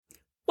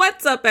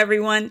What's up,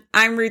 everyone?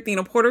 I'm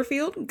Ruthina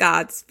Porterfield,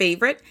 God's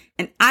favorite,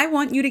 and I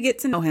want you to get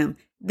to know him.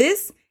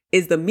 This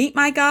is the Meet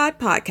My God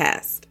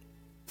podcast.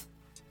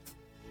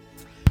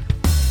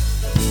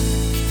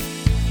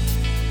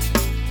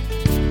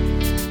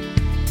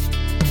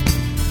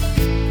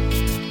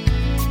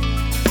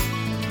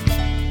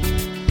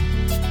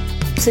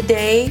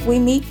 Today, we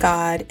meet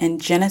God in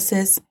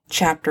Genesis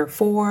chapter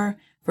 4,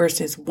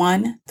 verses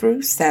 1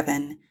 through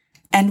 7,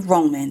 and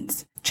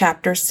Romans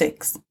chapter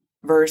 6,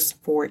 verse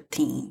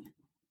 14.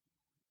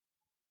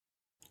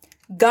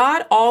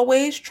 God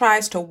always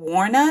tries to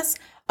warn us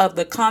of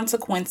the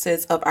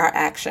consequences of our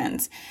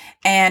actions,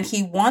 and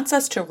he wants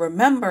us to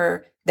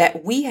remember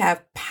that we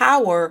have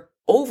power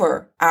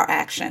over our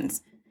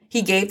actions.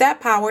 He gave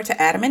that power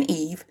to Adam and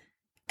Eve,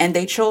 and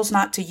they chose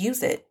not to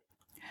use it.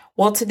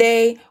 Well,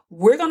 today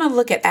we're going to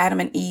look at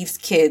Adam and Eve's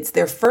kids,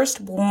 their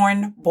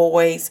firstborn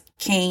boys,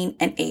 Cain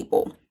and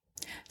Abel.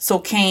 So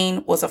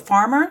Cain was a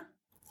farmer,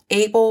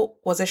 Abel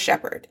was a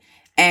shepherd,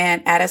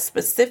 and at a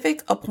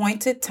specific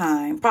appointed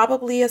time,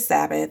 probably a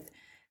Sabbath,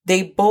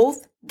 they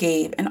both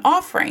gave an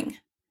offering.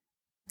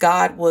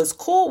 God was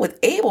cool with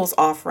Abel's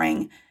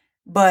offering,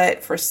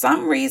 but for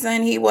some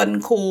reason he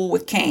wasn't cool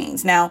with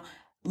Cain's. Now,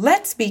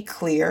 let's be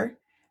clear.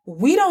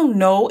 We don't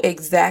know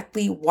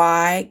exactly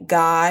why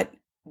God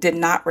did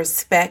not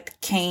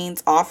respect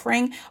Cain's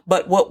offering,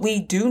 but what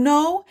we do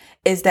know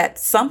is that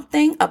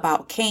something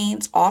about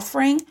Cain's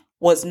offering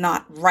was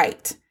not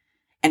right.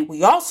 And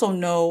we also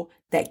know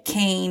that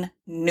Cain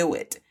knew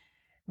it,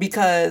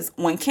 because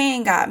when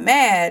Cain got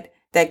mad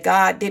that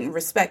God didn't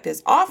respect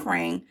his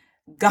offering,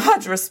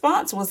 God's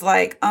response was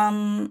like,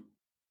 why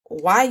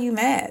are you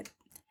mad?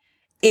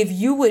 If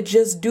you would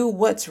just do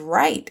what's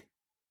right,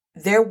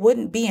 there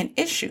wouldn't be an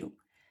issue.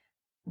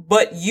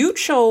 But you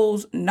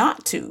chose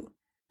not to.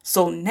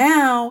 So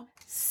now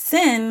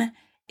sin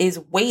is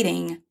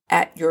waiting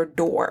at your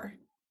door,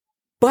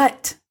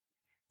 but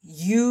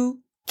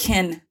you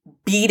can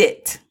beat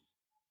it.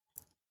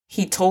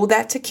 He told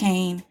that to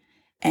Cain,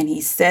 and he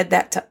said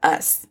that to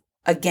us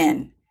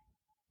again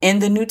in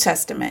the New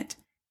Testament,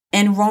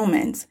 in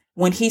Romans,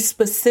 when he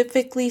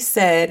specifically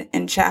said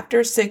in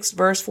chapter 6,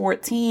 verse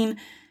 14,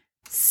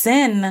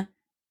 sin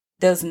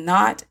does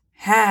not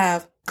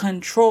have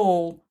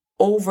control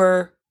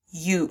over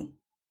you.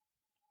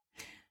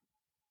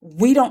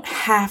 We don't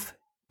have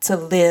to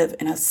live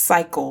in a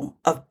cycle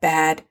of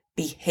bad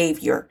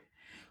behavior.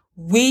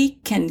 We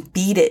can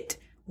beat it.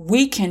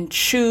 We can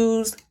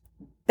choose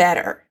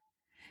better,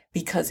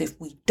 because if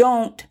we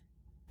don't,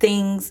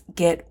 things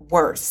get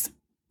worse.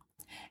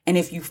 And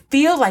if you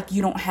feel like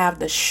you don't have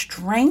the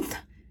strength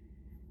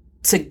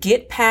to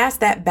get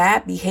past that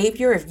bad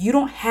behavior, if you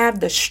don't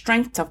have the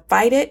strength to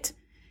fight it,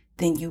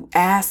 then you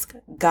ask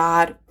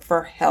God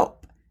for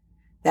help.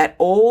 That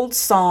old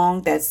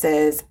song that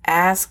says,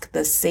 ask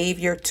the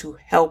Savior to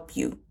help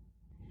you.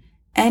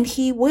 And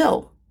he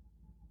will.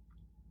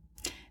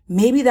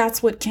 Maybe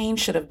that's what Cain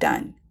should have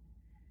done,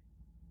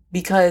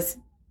 because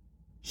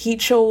he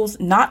chose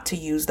not to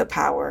use the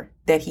power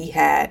that he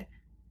had,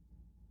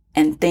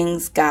 and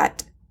things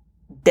got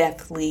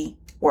deathly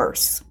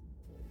worse.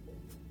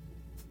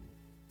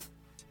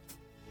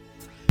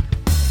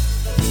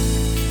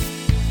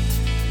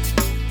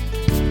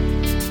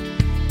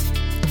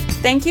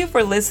 Thank you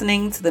for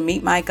listening to the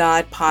Meet My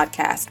God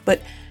podcast,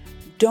 but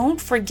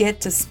don't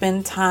forget to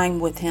spend time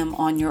with him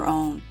on your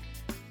own.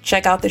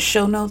 Check out the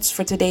show notes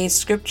for today's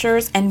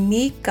scriptures and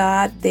meet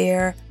God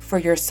there for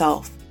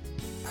yourself,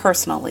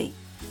 personally.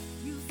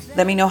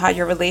 Let me know how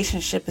your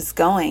relationship is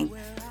going.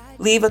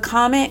 Leave a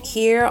comment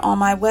here on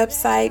my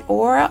website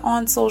or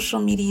on social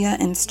media,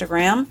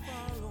 Instagram.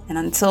 And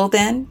until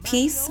then,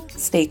 peace,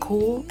 stay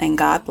cool, and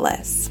God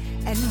bless.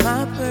 And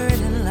my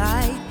burden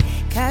light,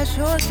 cast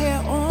your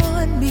care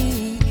on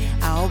me.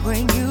 I'll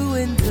bring you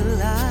into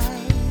light.